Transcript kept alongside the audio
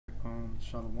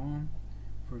Shalom.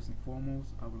 First and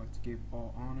foremost, I would like to give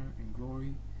all honor and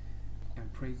glory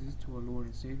and praises to our Lord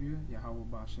and Savior, Yahweh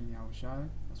Ba'Shem Yahweh Shai,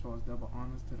 as well as double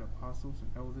honors to the apostles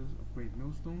and elders of Great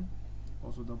Millstone.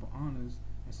 Also double honors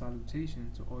and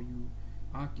salutation to all you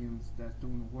Akims that's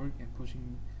doing the work and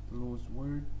pushing the Lord's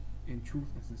word in truth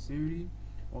and sincerity.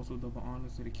 Also double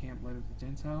honors to the camp led of the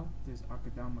Gentile. This is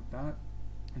Akadam Madat.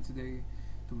 And today,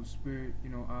 through the Spirit,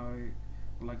 I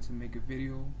would like to make a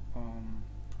video.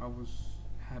 I was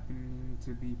happening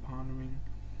to be pondering,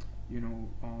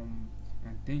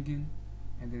 and thinking,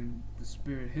 and then the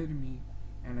Spirit hit me,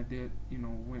 and I did,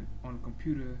 went on the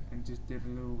computer and just did a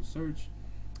little search,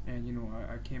 and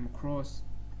I came across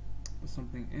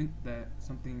something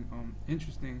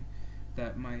interesting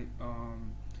that might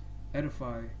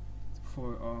edify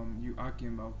for you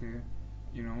Akim out there,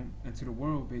 and to the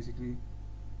world basically,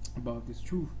 about this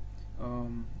truth,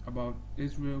 about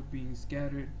Israel being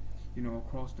scattered,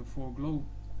 across the four globe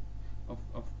of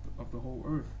the whole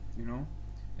earth,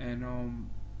 and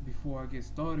before I get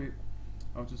started,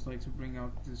 I would just like to bring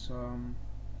out this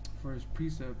first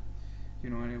precept,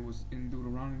 and it was in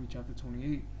Deuteronomy chapter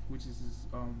 28, which is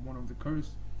one of the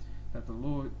curse that the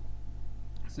Lord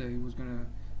said He was gonna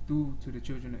do to the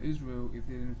children of Israel if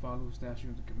they didn't follow His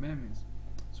statutes and commandments.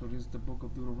 So this is the book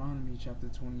of Deuteronomy chapter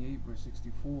 28 verse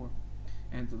 64.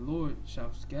 And the Lord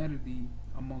shall scatter thee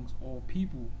amongst all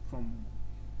people from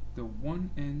the one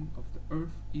end of the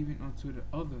earth even unto the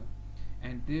other,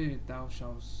 and there thou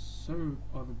shalt serve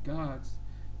other gods,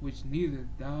 which neither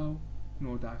thou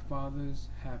nor thy fathers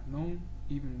have known,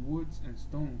 even woods and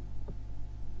stone.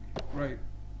 Right.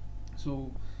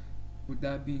 So with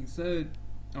that being said,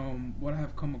 what I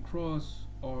have come across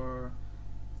are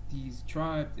these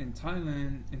tribes in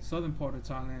Thailand, in southern part of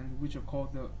Thailand, which are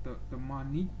called the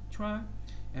Maniq tribe.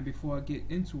 And before I get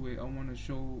into it, I want to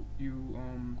show you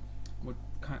what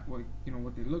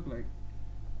they look like.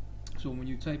 So when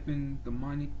you type in the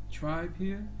Maniq tribe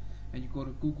here, and you go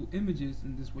to Google Images,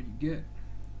 and this is what you get.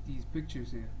 These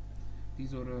pictures here.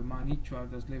 These are the Maniq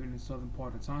tribe that's living in southern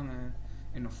part of Thailand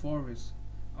in the forest.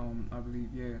 I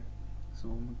believe, yeah. So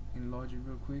I'm gonna enlarge it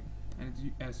real quick, and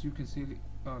as you can see,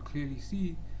 clearly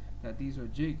see that these are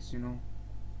jakes. They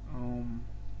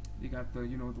got the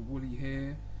the woolly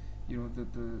hair,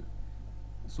 the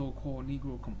so-called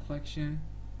Negro complexion,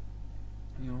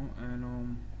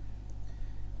 and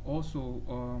also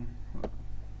let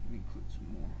me click some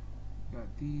more.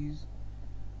 Got these.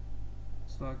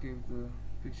 It's like if the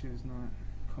picture is not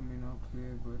coming out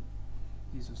clear, but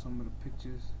these are some of the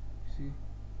pictures. See?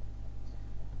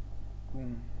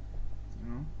 Boom.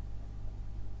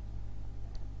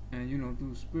 And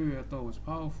through the Spirit, I thought it was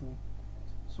powerful.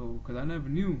 So, cause I never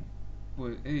knew,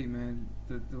 but hey, man,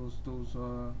 those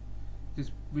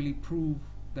just really prove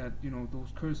that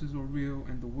those curses are real,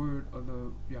 and the word of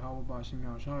the Yahweh Ba'Shem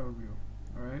Yahweh Shai are real.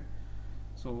 All right.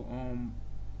 So I'm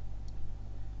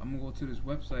gonna go to this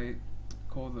website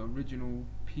called the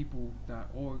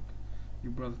originalpeople.org. You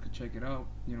brothers could check it out.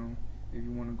 If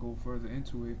you want to go further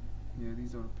into it. Yeah,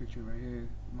 these are the pictures right here.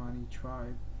 Maniq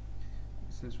tribe.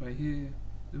 It says right here.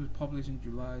 It was published in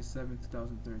July 7,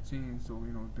 2013. So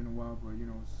it's been a while, but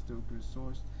it's still a good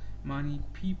source.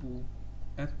 Maniq people,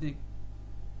 ethnic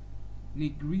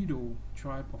Negrido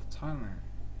tribe of Thailand,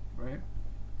 right?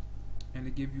 And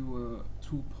they give you a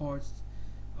 2 parts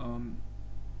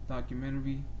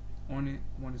documentary on it.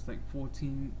 One is like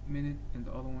 14 minutes, and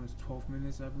the other one is 12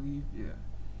 minutes, I believe. Yeah.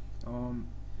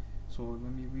 So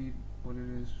let me read what it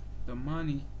is. The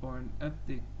Maniq are an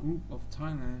ethnic group of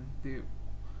Thailand. They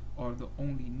are the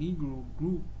only Negro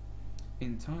group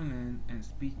in Thailand and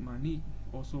speak Maniq,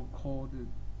 also called the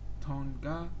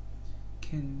Tonga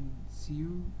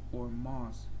Kensiu or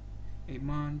Mas, a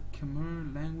Man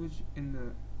Khmer language in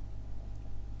the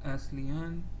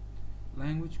ASEAN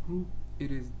language group.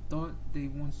 It is thought they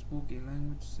once spoke a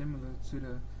language similar to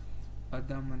the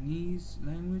Adamanese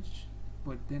language,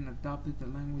 but then adopted the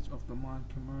language of the Man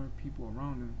Khmer people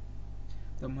around them.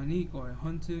 The Maniq are a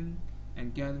hunting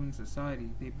and gathering society.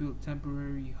 They built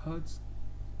temporary huts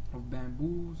of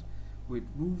bamboos with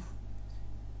roof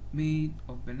made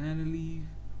of banana leaf.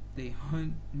 They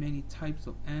hunt many types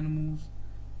of animals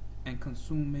and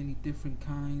consume many different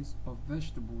kinds of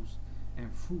vegetables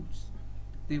and fruits.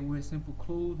 They wear simple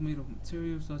clothes made of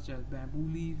materials such as bamboo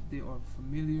leaf. They are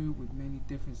familiar with many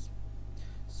different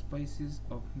spices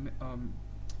of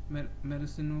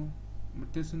medicinal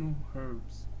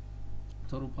herbs.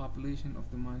 Total population of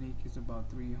the Maniq is about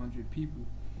 300 people,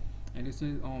 and it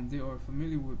says they are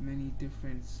familiar with many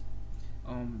different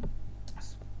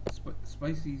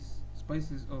species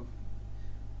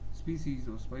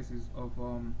of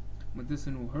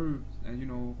medicinal herbs, and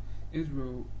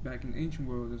Israel back in the ancient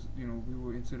world, is, you know, we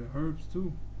were into the herbs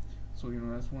too. So, you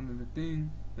know, that's one of the things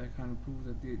that kind of proves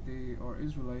that they are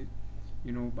Israelite,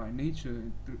 you know, by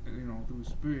nature, you know, through the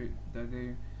spirit, that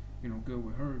they, you know, good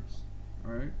with herbs.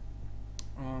 All right.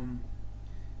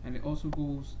 And it also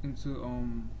goes into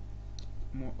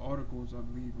more articles, I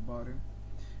believe, about it,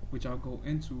 which I'll go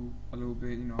into a little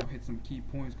bit. You know, I'll hit some key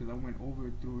points because I went over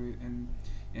it through it, and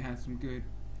it has some good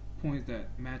points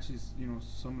that matches, you know,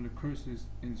 some of the curses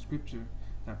in scripture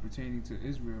that pertaining to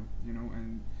Israel, you know,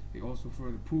 and they also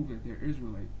further prove that they're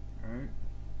Israelite. All right.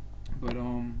 But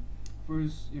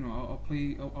first, you know, I'll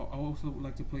play. I also would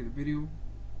like to play the video,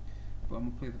 but I'm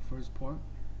gonna play the first part,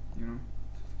 you know,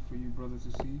 for you brothers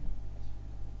to see.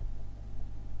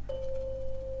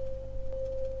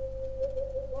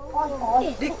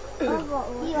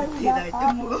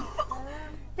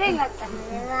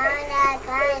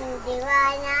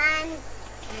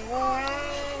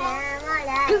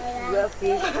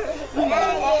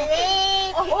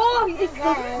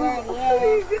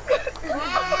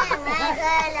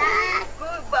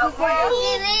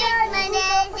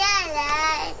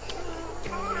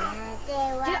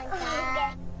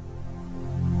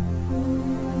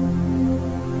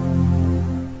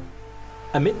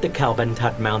 Amid the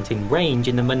Kalbantat mountain range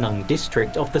in the Manang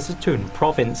district of the Satun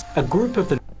province, a group of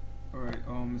the... Alright,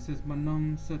 it says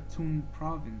Manang Satun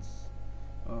province.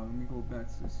 Let me go back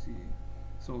to see.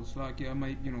 So it's like, yeah, I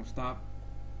might, you know, stop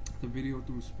the video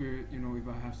through spirit, you know, if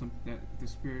I have some, that the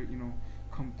spirit, you know,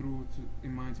 come through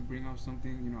in mind to bring out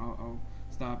something, you know, I'll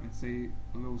stop and say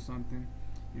a little something,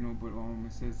 you know, but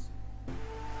it says...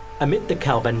 Amid the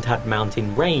Kalbantat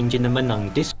mountain range in the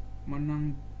Manang district...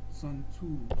 Manang Sun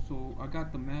 2. So I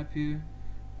got the map here,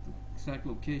 the exact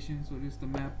location. So this is the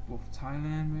map of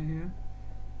Thailand right here,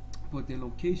 but the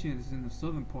location is in the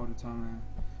southern part of Thailand.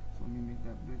 So let me make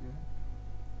that bigger.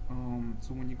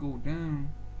 So when you go down,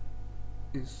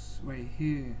 it's right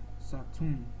here,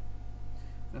 Satun.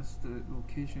 That's the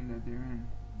location that they're in,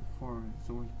 the forest.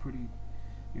 So it's pretty,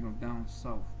 you know, down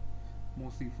south,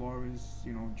 mostly forests,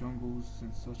 you know, jungles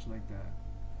and such like that.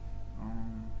 So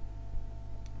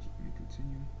let me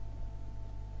continue.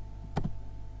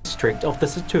 District of the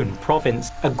Satun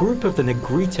province, a group of the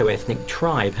Negrito ethnic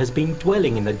tribe has been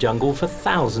dwelling in the jungle for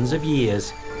thousands of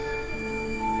years.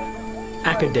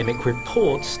 Academic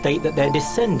reports state that their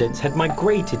descendants had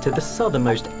migrated to the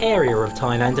southernmost area of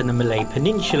Thailand and the Malay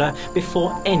Peninsula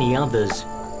before any others.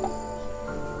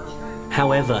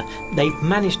 However, they've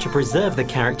managed to preserve the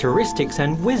characteristics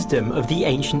and wisdom of the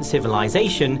ancient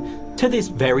civilization to this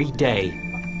very day.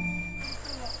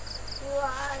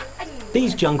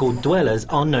 These jungle dwellers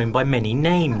are known by many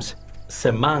names: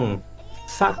 Semang,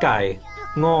 Sakai,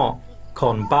 Ngo,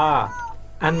 Konba,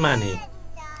 and Maniq.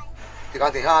 ที่กา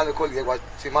รที่ห้าเลยคนเรียกว่า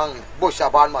สิมังบุษ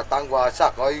บาลมาตั้งว่าสั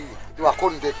กไอ้ที่ว่าค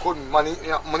นเด็กคนมานี่เ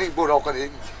นี่ยมานี่บุเรากันเอ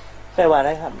งแปลว่าอะไร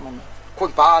ครับมันคน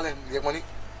ป่าเลยเรียกมานี่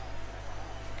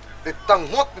แต่ตั้ง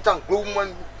หดตั้งกลุ่มมัน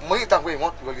ไม่ตั้งไปหม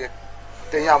ดเราเรียก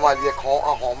แต่ยามาเรียกหอเอ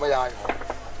าหอไม่ได้หอ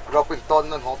เราเป็นต้น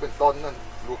นั่นหอเป็นต้นนั่น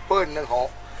ลูกเปิ้ลนั่นหอ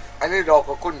อันนี้เรา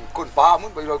ก็คนป่ามั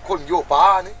นไปเราคนโยป่า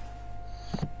นี่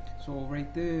So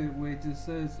right there where it just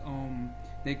says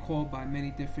they call by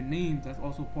many different names, that's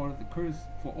also part of the curse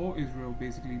for all Israel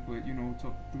basically, but you know,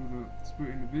 through the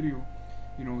spirit in the video,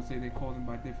 you know, say they call them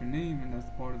by different name, and that's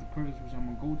part of the curse which I'm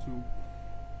gonna go to,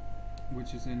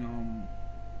 which is in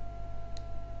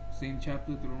same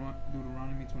chapter,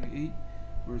 Deuteronomy 28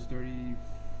 verse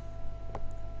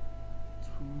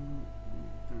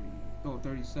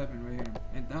 37 right here.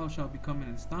 And thou shalt become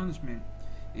an astonishment,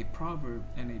 a proverb,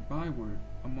 and a byword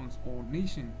amongst all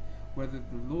nations, whether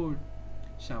the Lord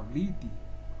shall lead thee.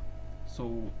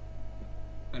 So,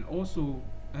 and also,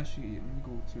 actually, let me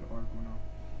go to the article now.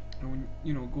 And when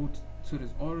you know go to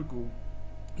this article,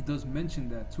 it does mention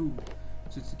that too,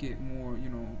 just to get more, you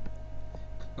know,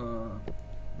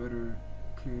 better,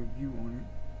 clear view on it.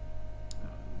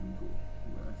 Let me go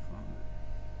where I found it.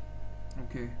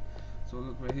 Okay, so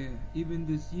look right here. Even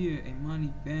this year, a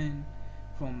Maniq band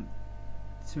from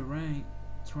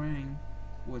Trang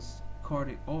was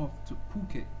carted off to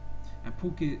Phuket. And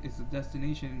Phuket is a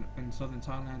destination in southern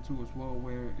Thailand too as well,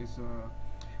 where it's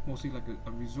mostly like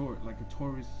a resort, like a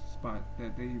tourist spot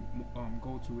that they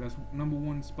go to. That's number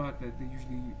one spot that they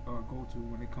usually go to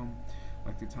when they come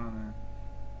like to Thailand.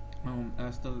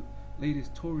 As the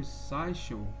latest tourist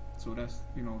sideshow, so that's,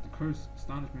 you know, the curse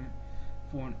astonishment,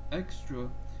 for an extra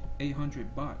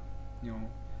 800 baht, you know,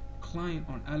 client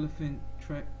on elephant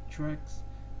treks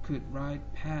could ride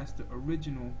past the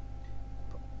original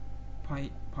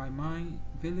Pai Mai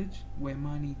village, where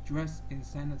Maniq dressed in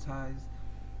sanitized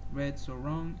red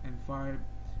sarong and fired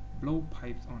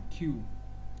blowpipes on cue.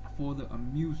 for the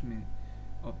amusement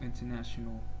of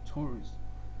international tourists.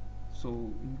 So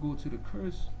when you go to the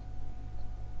curse,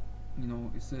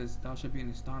 it says, "Thou shalt be an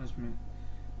astonishment."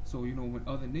 So when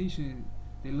other nations,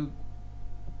 they look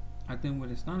at them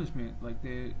with astonishment, like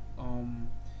they're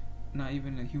not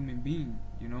even a human being.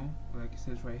 Like it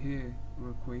says right here,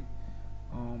 real quick.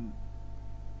 And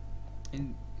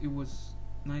it was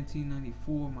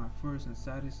 1994, my first and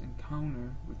saddest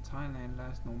encounter with Thailand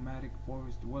last nomadic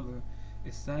forest dweller.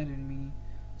 It saddened me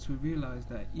to realize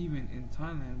that even in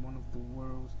Thailand, one of the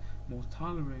world's most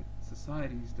tolerant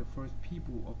societies, the first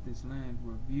people of this land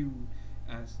were viewed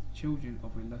as children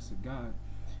of a lesser god.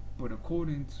 But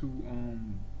according to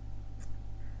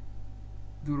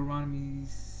Deuteronomy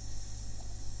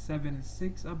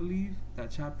 7:6, I believe,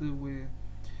 that chapter where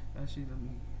actually let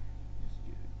me just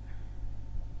get it.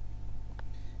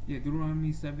 Yeah,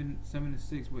 Deuteronomy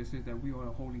 7:6, where it says that we are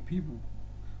a holy people.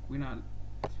 We're not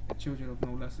the children of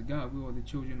no lesser God. We are the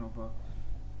children of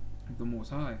the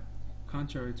Most High.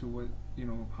 Contrary to what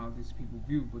how these people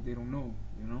view, but they don't know.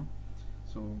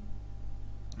 So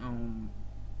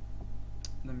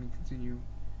let me continue.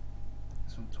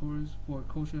 Some tourists for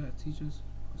culture has teachers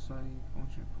society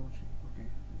function culture. Okay,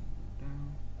 go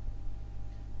down.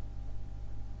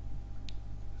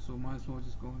 So might as well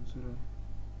just go into the.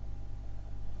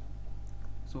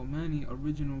 So many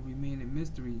original remain a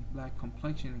mystery. Black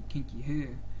complexion and kinky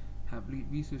hair have lead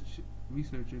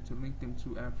researcher to link them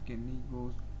to African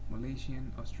Negroes,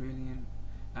 Malaysian, Australian,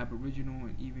 Aboriginal,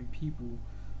 and even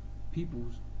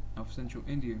peoples of Central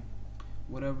India.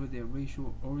 Whatever their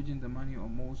racial origin, the many or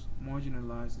most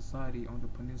marginalized society on the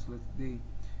peninsula today,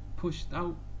 pushed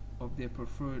out of their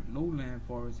preferred lowland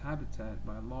forest habitat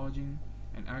by lodging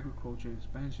and agriculture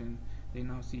expansion, they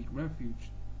now seek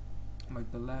refuge,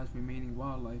 like the last remaining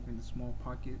wildlife in the small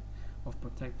pocket of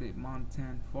protected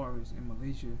montane forest in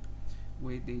Malaysia,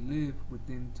 where they live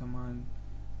within Taman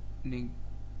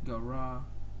Negara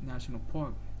National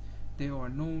Park. They are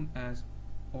known as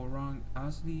Orang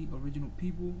Asli, original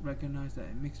people, recognize that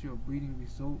a mixture of breeding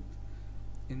results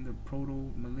in the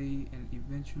Proto-Malay and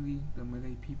eventually the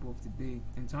Malay people of today.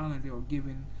 In Thailand, they are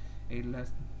given a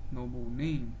less noble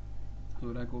name.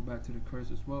 So that go back to the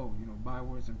curse as well,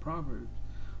 bywords and proverbs.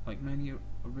 Like many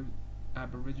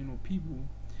Aboriginal people,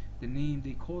 the name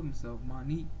they call themselves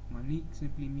Maniq. Maniq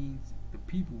simply means the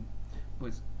people,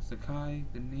 but Sakai,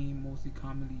 the name mostly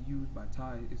commonly used by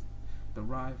Thai, is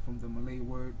derived from the Malay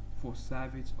word for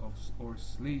savage or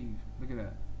slave. Look at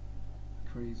that,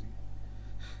 crazy.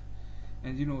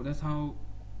 And that's how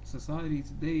society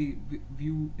today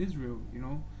view Israel.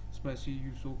 Especially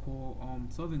you so-called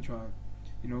Southern tribe.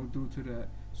 Due to that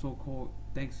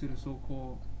thanks to the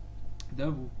so-called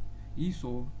devil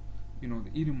Esau,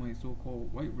 the Edomite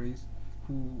so-called white race,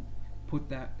 who put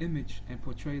that image and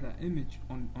portray that image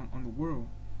on the world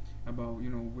about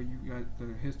where you got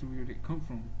the history where they come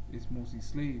from. It's mostly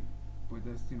slave, but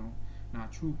that's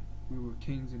not true. We were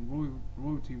kings and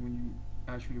royalty when you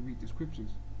actually read the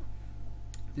scriptures.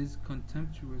 This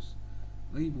contemptuous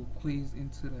label plays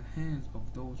into the hands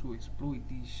of those who exploit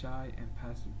these shy and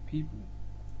passive people.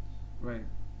 Right.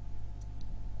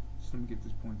 So let me get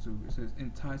this point too. It says,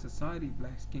 in Thai society,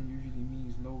 black skin usually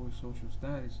means lower social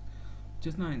status.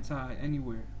 Just not in Thai,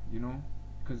 anywhere,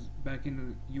 because back in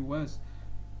the U.S.,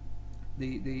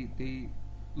 they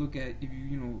look at if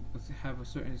you have a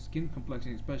certain skin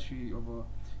complexion, especially of a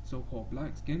so-called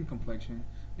black skin complexion,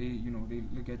 they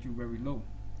look at you very low.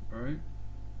 All right.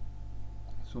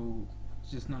 So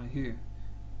it's just not here.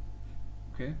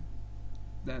 Okay.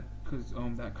 That because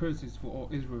that curse is for all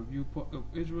Israel. If you put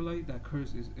Israelite, that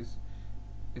curse is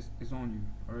on you.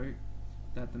 All right.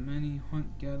 That the many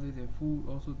hunt, gather their food,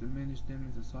 also diminish them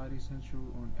in society central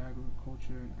on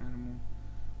agriculture and animal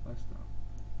lifestyle.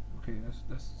 Okay,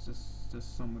 that's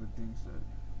just some of the things that.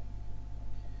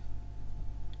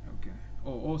 Okay.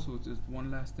 Oh, also just one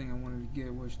last thing I wanted to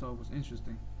get, which I thought was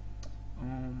interesting.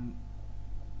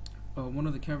 One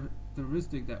of the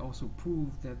characteristics that also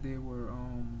proved that they were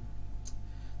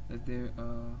that they're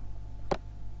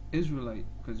Israelite,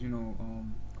 because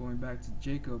going back to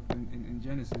Jacob in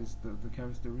Genesis, the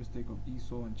characteristic of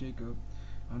Esau and Jacob.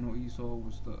 I know Esau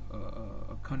was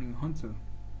a cunning hunter,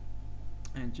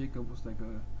 and Jacob was like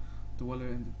a dweller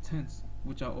in the tents,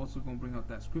 which I also gonna bring out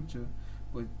that scripture,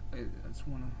 but I just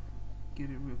wanna get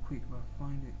it real quick if I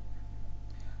find it.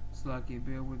 Slaki,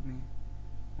 bear with me.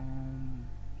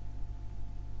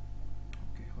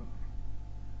 Okay, hold on.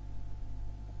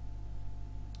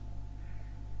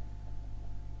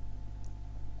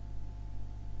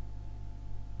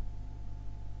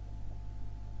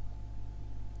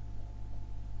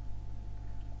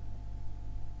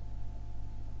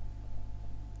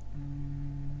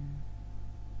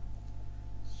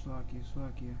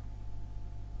 Slakia.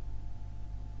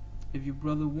 If your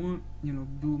brother want,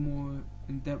 do more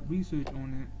in-depth research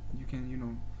on it, you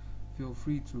can, feel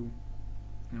free to,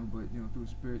 but through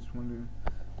spirits wanted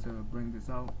to bring this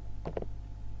out,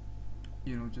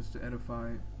 just to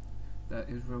edify that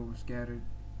Israel was scattered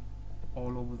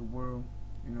all over the world,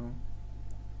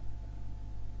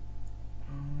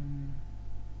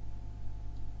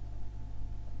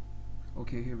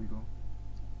 Okay, here we go.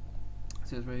 It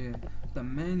says right here, the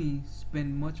Mani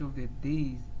spend much of their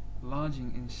days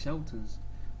lodging in shelters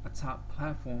atop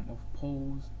platform of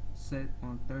poles set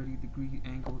on 30-degree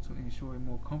angle to ensure a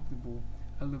more comfortable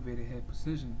elevated head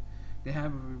position. They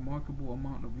have a remarkable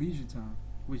amount of leisure time,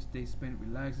 which they spend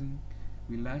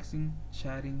relaxing,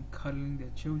 chatting, cuddling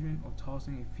their children, or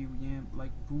tossing a few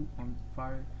yam-like root on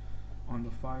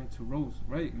the fire to roast.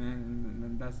 Right, man,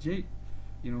 and that's Jake.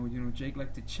 Jake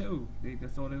like to chill.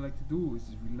 That's all they like to do is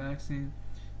just relaxing,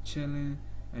 chilling,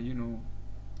 and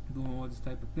doing all this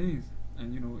type of things.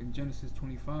 And in Genesis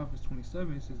 25 verse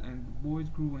 27 it says, and the boys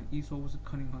grew, and Esau was a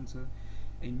cunning hunter,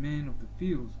 a man of the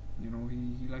fields.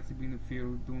 He likes to be in the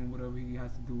field doing whatever he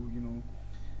has to do,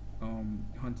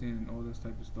 hunting and all this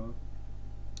type of stuff.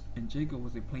 And Jacob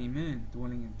was a plain man,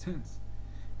 dwelling in tents.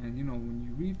 And when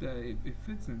you read that, it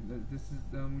fits him. This is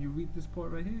when you read this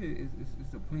part right here,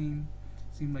 it's a plain,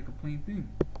 seemed like a plain thing,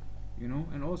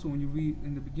 And also when you read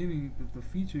in the beginning the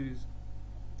features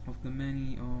of the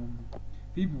many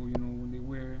people, when they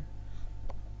wear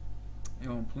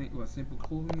simple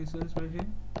clothing, it says right here,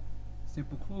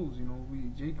 simple clothes.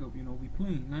 Jacob, we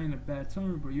plain, not in a bad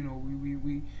term, but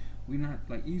we not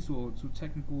like Esau, too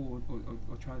technical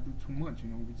or try to do too much.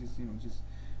 We just just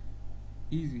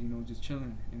easy, just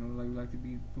chilling. Like we like to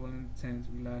be dwelling in tents,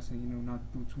 relaxing. Not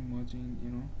do too much,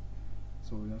 and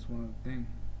so that's one of the things.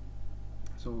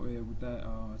 So yeah, with that,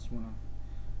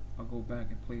 I'll go back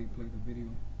and play the video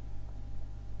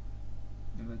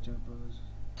and let your brothers.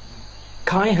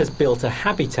 Kai has built a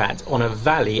habitat on a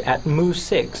valley at Mu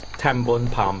 6,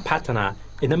 Tambon Palm Patana,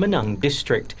 in the Manang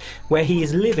district, where he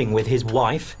is living with his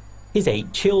wife, his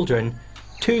 8 children,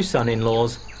 2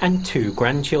 son-in-laws and 2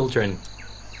 grandchildren.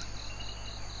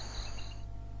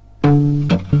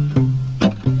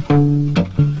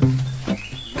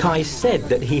 Kai said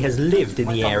that he has lived in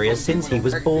the area since he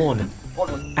was born.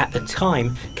 At the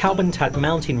time, Kalbantat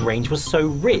mountain range was so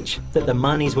rich that the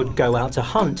Manis would go out to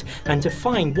hunt and to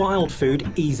find wild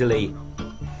food easily.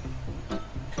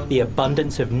 The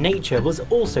abundance of nature was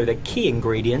also the key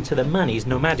ingredient to the Manis'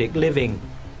 nomadic living.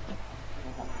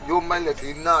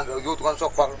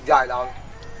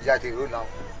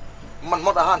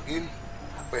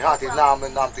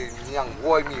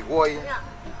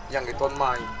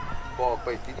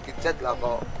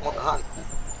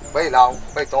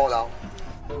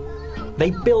 They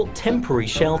built temporary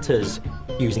shelters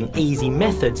using easy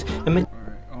methods and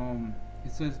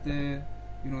it says there,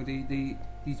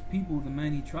 these people, the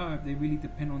Mani tribe, they really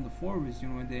depend on the forest,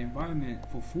 and the environment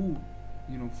for food,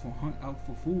 for hunt out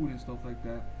for food and stuff like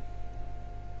that.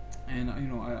 And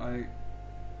I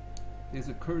there's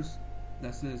a curse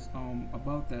that says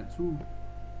about that too.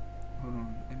 Hold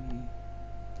on, let me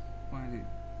find it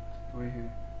right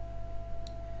here.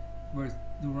 Verse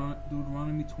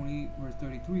Deuteronomy 28 verse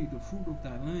 33, the fruit of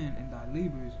thy land and thy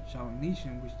labors shall a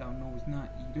nation which thou knowest not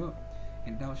eat up,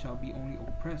 and thou shalt be only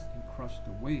oppressed and crushed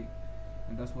away.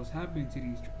 And that's what's happening to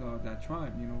these that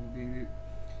tribe.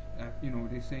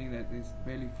 They're saying that there's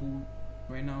barely food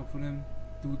right now for them,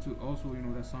 due to also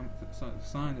that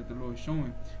sign that the Lord is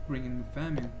showing, bringing the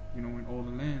famine in all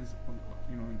the lands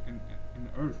in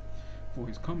the earth for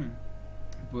his coming.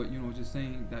 But just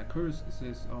saying that curse, it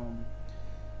says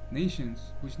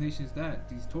nations, which nations that?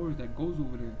 These tourists that goes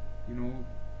over there,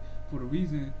 for the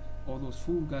reason all those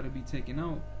food got to be taken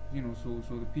out, so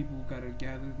the people got to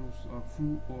gather those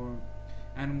fruit or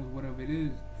animals, whatever it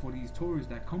is, for these tourists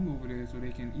that come over there so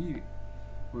they can eat it,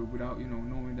 but without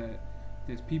knowing that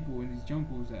there's people in these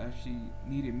jungles that actually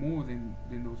need it more than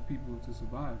those people to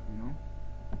survive.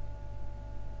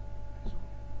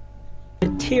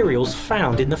 Materials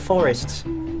found in the forests.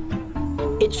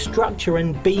 Its structure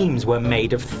and beams were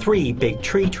made of 3 big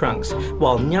tree trunks,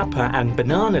 while nyapa and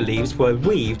banana leaves were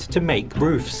weaved to make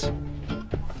roofs.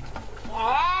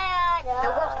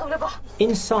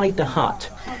 Inside the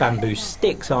hut, bamboo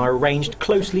sticks are arranged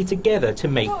closely together to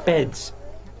make beds.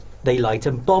 They light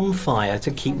a bonfire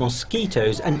to keep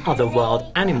mosquitoes and other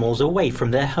wild animals away from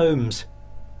their homes.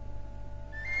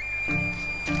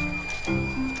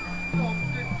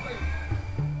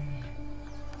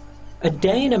 A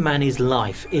day in a Mani's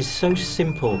life is so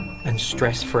simple and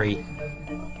stress-free.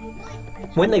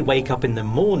 When they wake up in the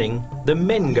morning, the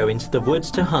men go into the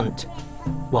woods to hunt.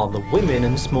 while the women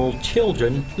and small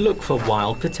children look for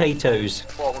wild potatoes.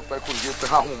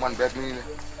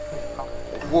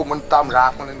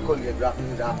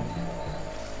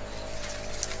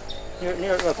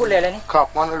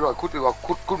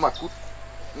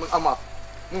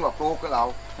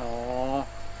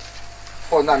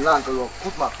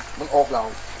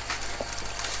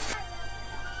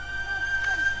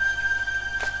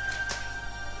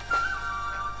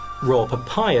 Raw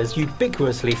papayas,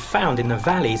 ubiquitously found in the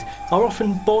valleys, are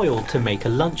often boiled to make a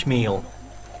lunch meal.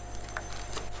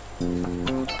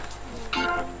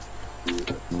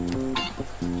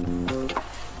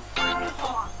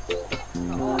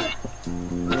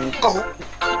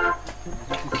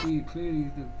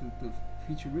 Clearly the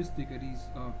futuristic of these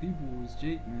people is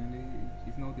Jake, man.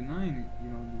 There's no denying it.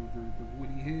 You know, the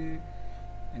woody hair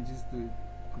and just the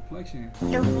complexion.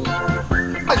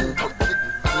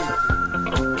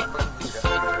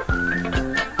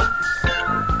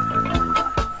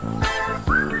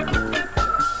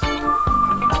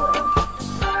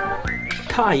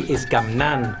 Kai is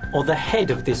Gamnan, or the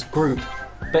head of this group,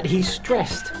 but he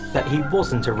stressed that he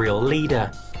wasn't a real leader.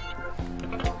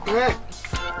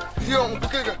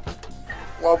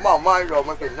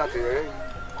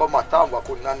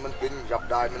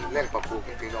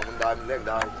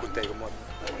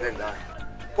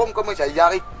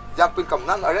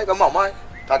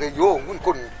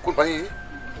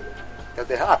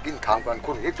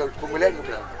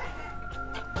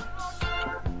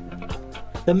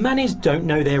 The Manis don't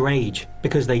know their age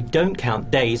because they don't count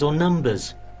days or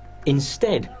numbers.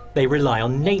 Instead, they rely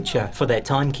on nature for their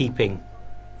timekeeping.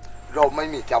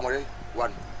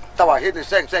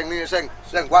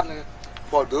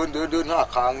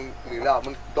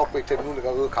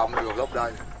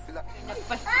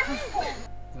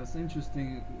 That's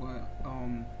interesting. Right,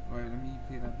 let me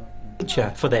play that back in.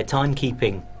 Nature for their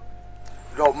timekeeping.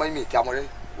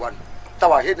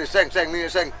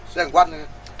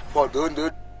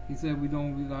 He said we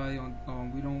don't rely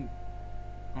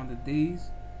on the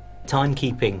days.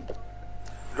 Timekeeping.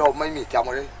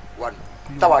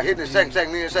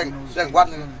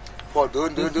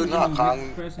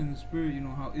 Expressing the spirit, you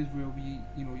know how Israel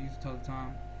used to tell the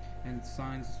time and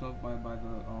signs and stuff by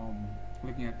the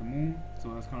looking at the moon. So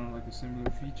that's kind of like a similar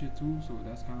feature too. So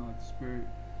that's kind of like the spirit,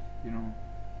 you know,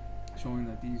 showing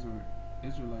that these are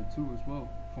Israelite too as well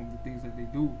from the things that they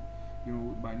do, you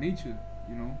know, by nature,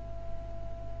 you know.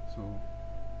 So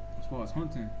as far as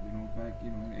hunting, you know, back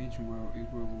in the ancient world,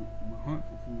 Israel would hunt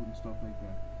for food and stuff like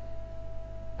that.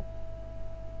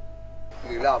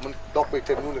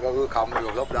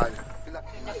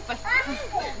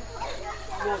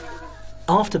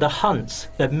 After the hunts,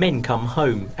 the men come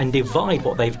home and divide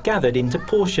what they've gathered into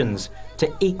portions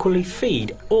to equally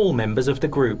feed all members of the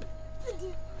group.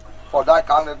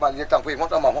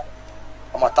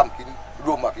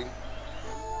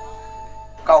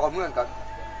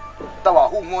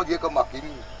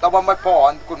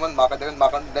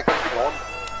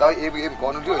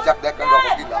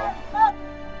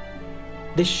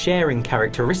 This sharing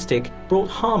characteristic brought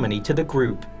harmony to the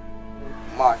group.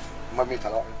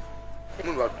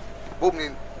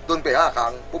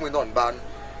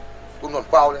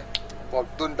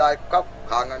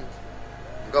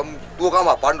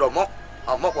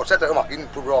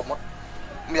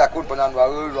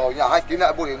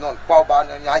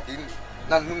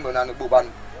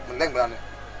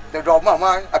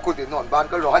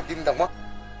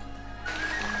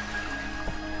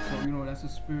 So, you know, that's a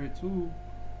spirit too.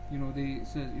 You know, they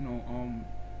said, you know,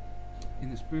 in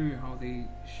the spirit how they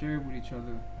share with each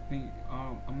other. I think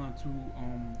I'm not too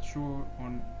sure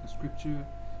on the scripture,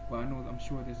 but I'm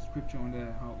sure there's a scripture on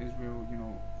there how Israel, you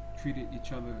know, treated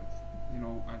each other, you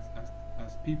know,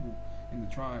 as people in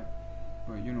the tribe.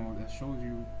 But you know, that shows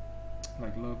you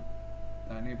like love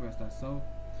thy neighbor as thyself.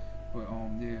 But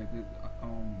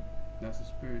that's a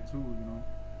spirit too, you know.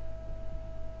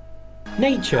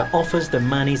 Nature offers the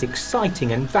Manis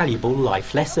exciting and valuable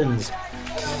life lessons.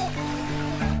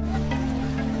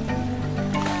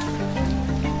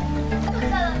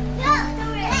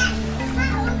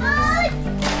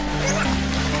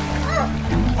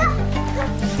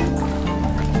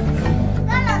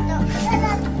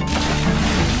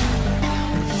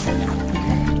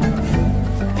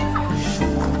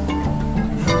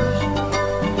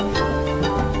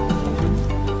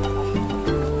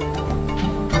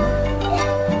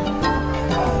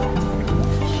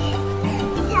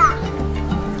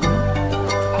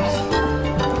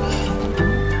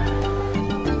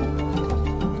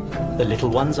 The little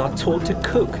ones are taught to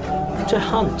cook, to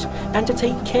hunt, and to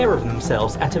take care of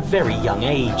themselves at a very young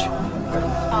age.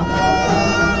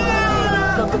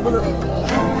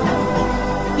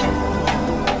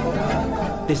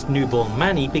 This newborn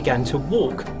Maniq began to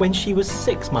walk when she was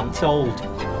 6 months old.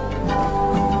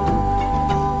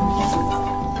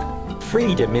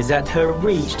 Freedom is at her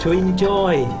reach to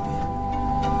enjoy.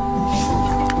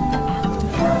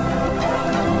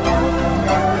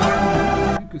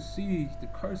 You could see the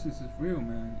curses is real,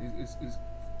 man. It's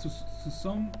to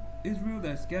some Israel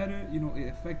that scattered, you know, it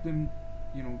affect them,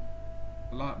 you know,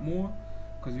 a lot more,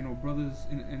 because you know brothers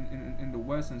in the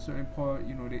West and certain part,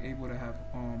 you know, they're able to have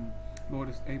Lord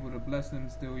is able to bless them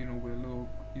still, you know, with a little,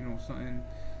 you know, something,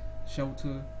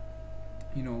 shelter,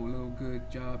 you know, a little good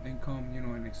job, income, you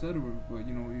know, and etc. But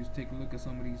you know, you just take a look at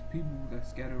some of these people that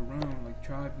scatter around, like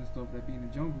tribes and stuff that be in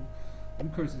the jungle. Them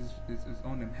curses is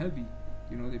on them heavy.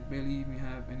 You know, they barely even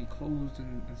have any clothes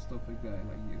and stuff like that.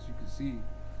 Like, as you can see.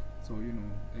 So you know,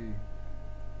 hey,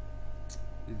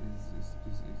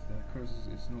 that curse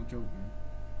is no joke, man.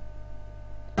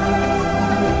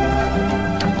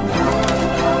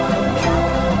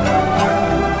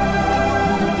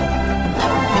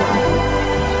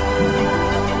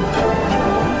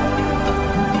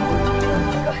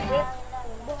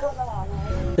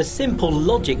 The simple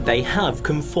logic they have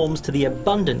conforms to the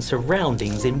abundant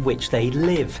surroundings in which they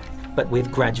live. But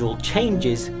with gradual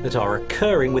changes that are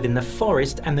occurring within the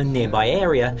forest and the nearby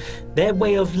area, their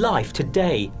way of life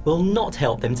today will not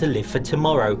help them to live for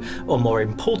tomorrow, or more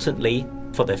importantly,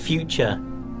 for the future.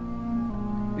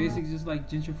 Basically just like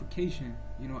gentrification,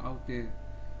 you know, out there,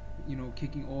 you know,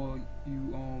 kicking all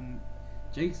you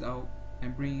Jakes out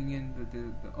and bringing in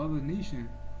the other nation,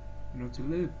 you know, to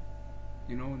live.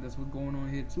 You know, and that's what's going on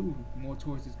here too. More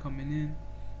tourists is coming in,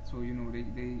 so you know they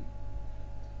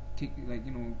kick, like,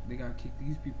 you know, they gotta kick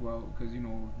these people out because, you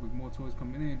know, with more tourists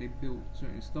coming in, they built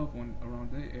certain stuff on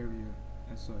around their area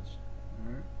and such.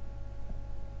 Alright.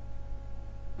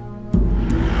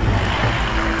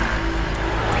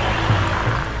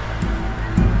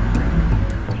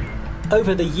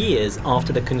 Over the years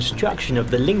after the construction of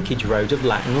the linkage road of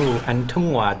Lak Ngu and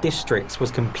Tung Hwa districts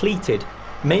was completed,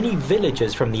 many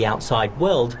villagers from the outside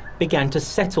world began to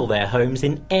settle their homes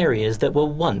in areas that were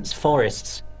once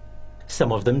forests.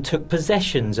 Some of them took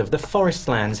possessions of the forest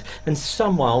lands and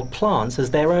some wild plants as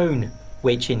their own,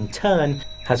 which in turn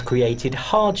has created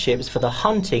hardships for the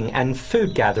hunting and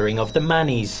food gathering of the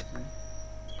Manis.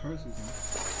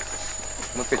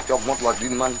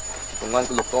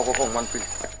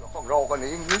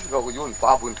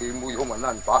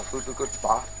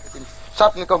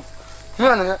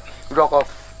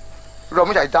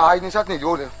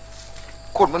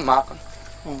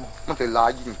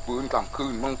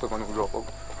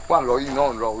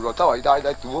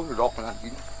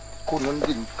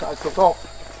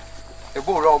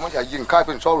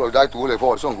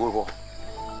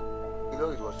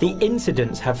 The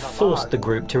incidents have forced the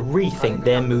group to rethink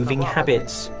their moving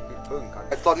habits.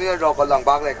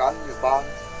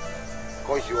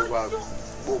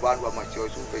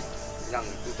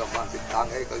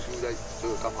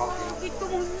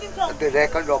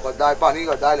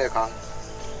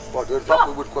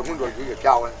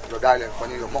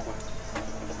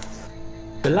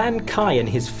 The land Kai and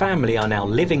his family are now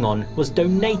living on was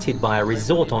donated by a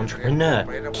resort entrepreneur,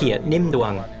 Kiat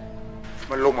Nimduang.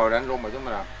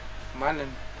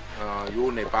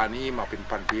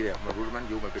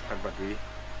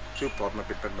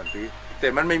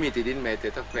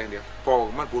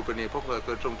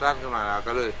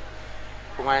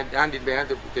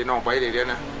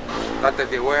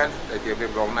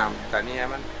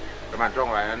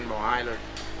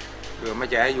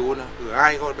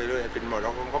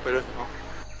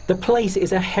 The place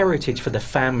is a heritage for the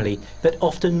family that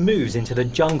often moves into the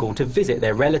jungle to visit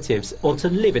their relatives or to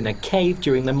live in a cave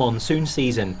during the monsoon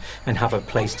season and have a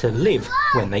place to live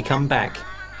when they come back.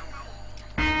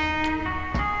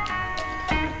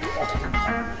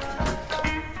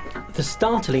 The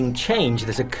startling change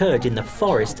that occurred in the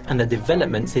forest and the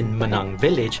developments in Manang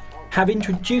village have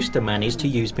introduced the Manis to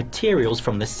use materials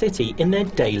from the city in their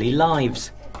daily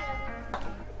lives.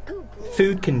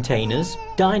 Food containers,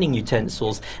 dining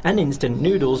utensils and instant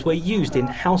noodles were used in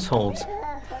households.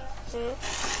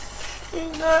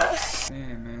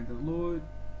 Man, the Lord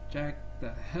jacked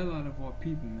the hell out of our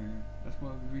people, man. That's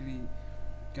why we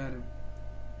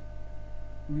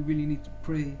really need to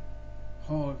pray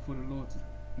hard for the Lord to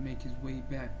make his way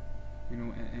back, you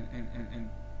know, and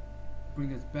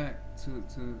bring us back to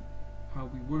how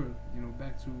we were, you know,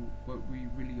 back to what we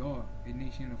really are, a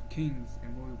nation of kings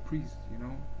and royal priests, you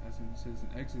know, as it says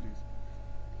in Exodus,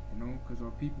 you know, because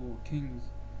our people are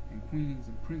kings and queens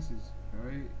and princes,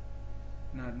 alright?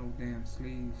 Not no damn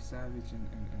slave, savage, and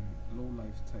low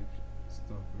life type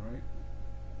stuff, right?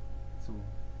 So,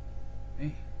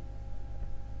 hey.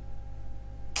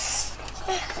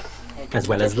 As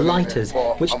well as lighters,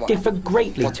 which differ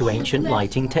greatly to ancient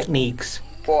lighting techniques.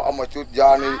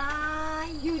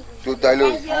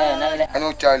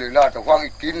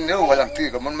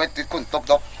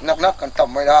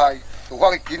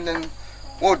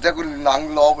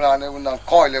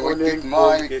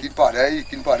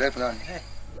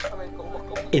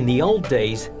 In the old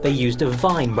days, they used a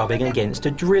vine rubbing against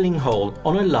a drilling hole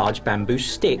on a large bamboo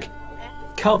stick,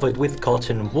 covered with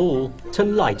cotton wool to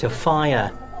light a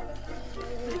fire.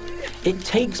 It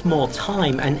takes more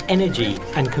time and energy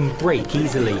and can break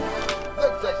easily.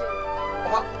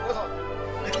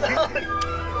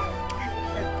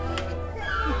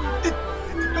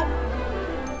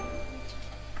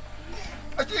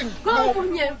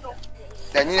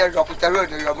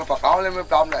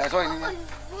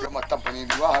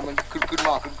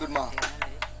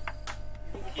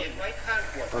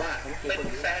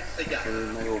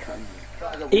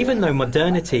 Even though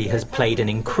modernity has played an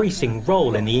increasing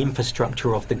role in the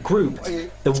infrastructure of the group,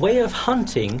 the way of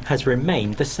hunting has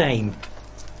remained the same.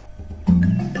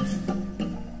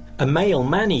 A male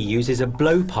Mani uses a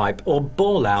blowpipe or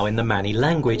borlau in the Mani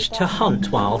language to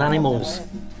hunt wild animals.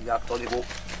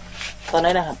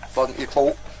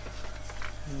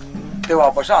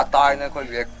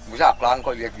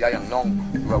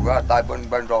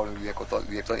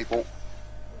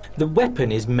 The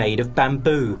weapon is made of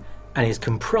bamboo and is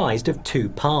comprised of two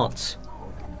parts.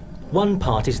 One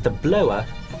part is the blower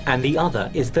and the other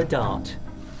is the dart.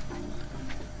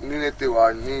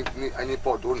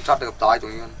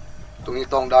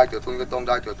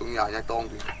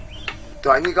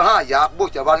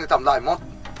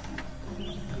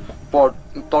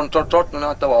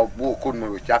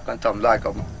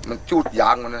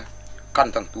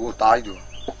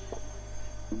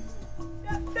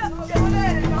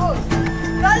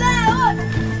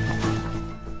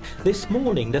 This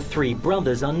morning, the three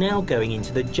brothers are now going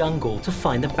into the jungle to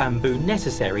find the bamboo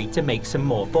necessary to make some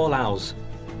more bolaus.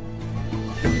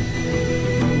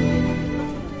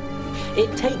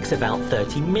 It takes about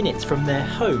 30 minutes from their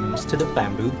homes to the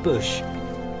bamboo bush.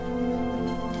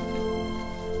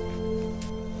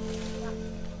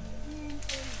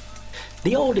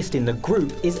 The oldest in the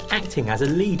group is acting as a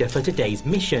leader for today's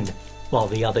mission, while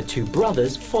the other two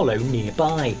brothers follow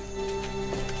nearby.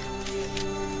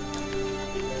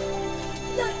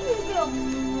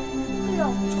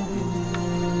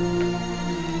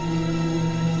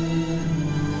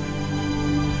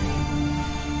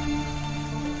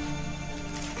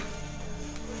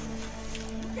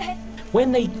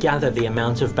 When they gather the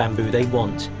amount of bamboo they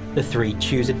want, the three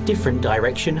choose a different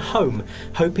direction home,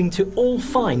 hoping to all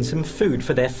find some food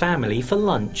for their family for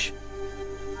lunch.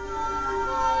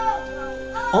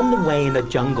 On the way in the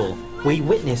jungle, we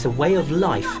witness a way of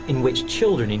life in which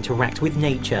children interact with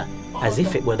nature, as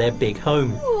if it were their big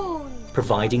home,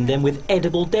 providing them with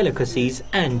edible delicacies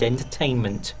and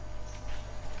entertainment.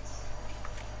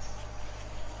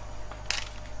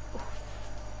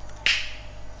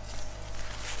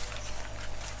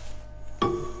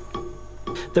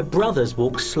 The brothers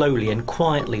walk slowly and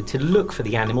quietly to look for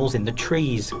the animals in the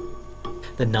trees,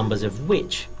 the numbers of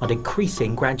which are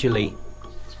decreasing gradually.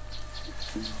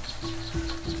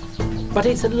 But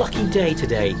it's a lucky day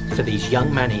today for these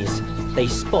young Manis. They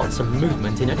spot some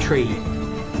movement in a tree.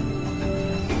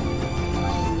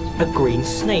 A green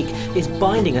snake is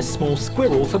binding a small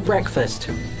squirrel for breakfast.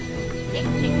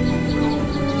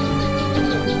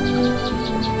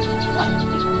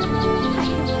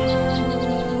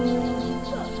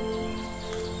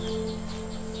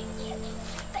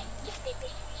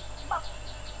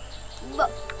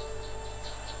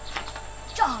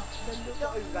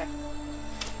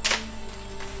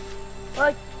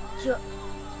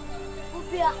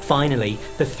 Finally,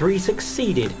 the three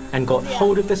succeeded and got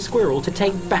hold of the squirrel to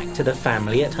take back to the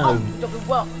family at home.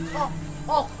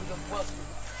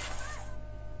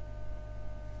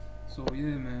 So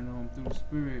yeah, man, through the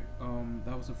spirit,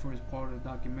 that was the first part of the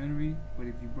documentary. But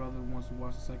if your brother wants to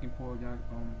watch the second part, y'all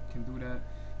can do that.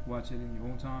 Watch it in your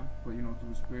own time. But you know, through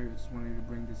the spirit, just wanted to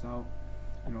bring this out,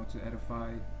 you know, to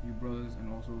edify you brothers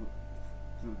and also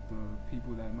the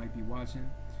people that might be watching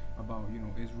about, you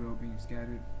know, Israel being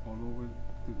scattered all over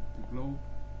the globe,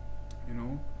 you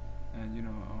know. And you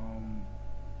know,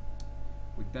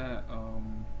 with that,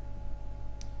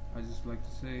 I just like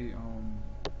to say,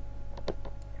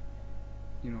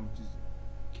 you know, just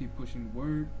keep pushing the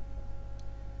word.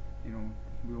 You know,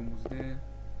 we're almost there.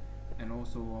 And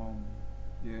also,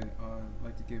 yeah, I'd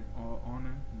like to give all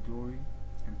honor and glory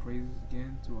and praises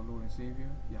again to our Lord and Savior,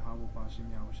 Yahweh Bashem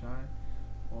Yahushai,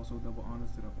 Also double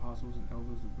honors to the apostles and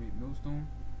elders of Great Millstone.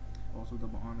 Also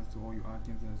double honors to all you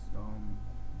Akians that's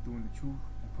doing the truth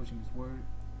and pushing His word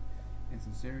in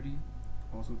sincerity.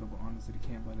 Also double honors to the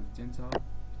camp by the Gentile.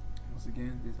 Once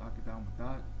again, this is Akadam with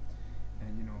that.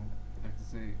 And you know, I like to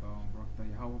say,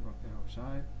 Barakatah Yahweh, Barakatah Yahweh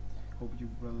Shai. Hope you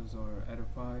brothers are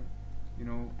edified, you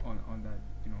know, on that,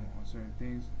 you know, on certain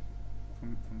things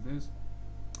from this.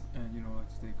 And you know, I like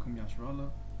to say, Kum Yashrallah,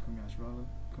 Kum Yashrallah,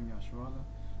 Kum Yashrallah,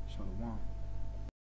 Shalom.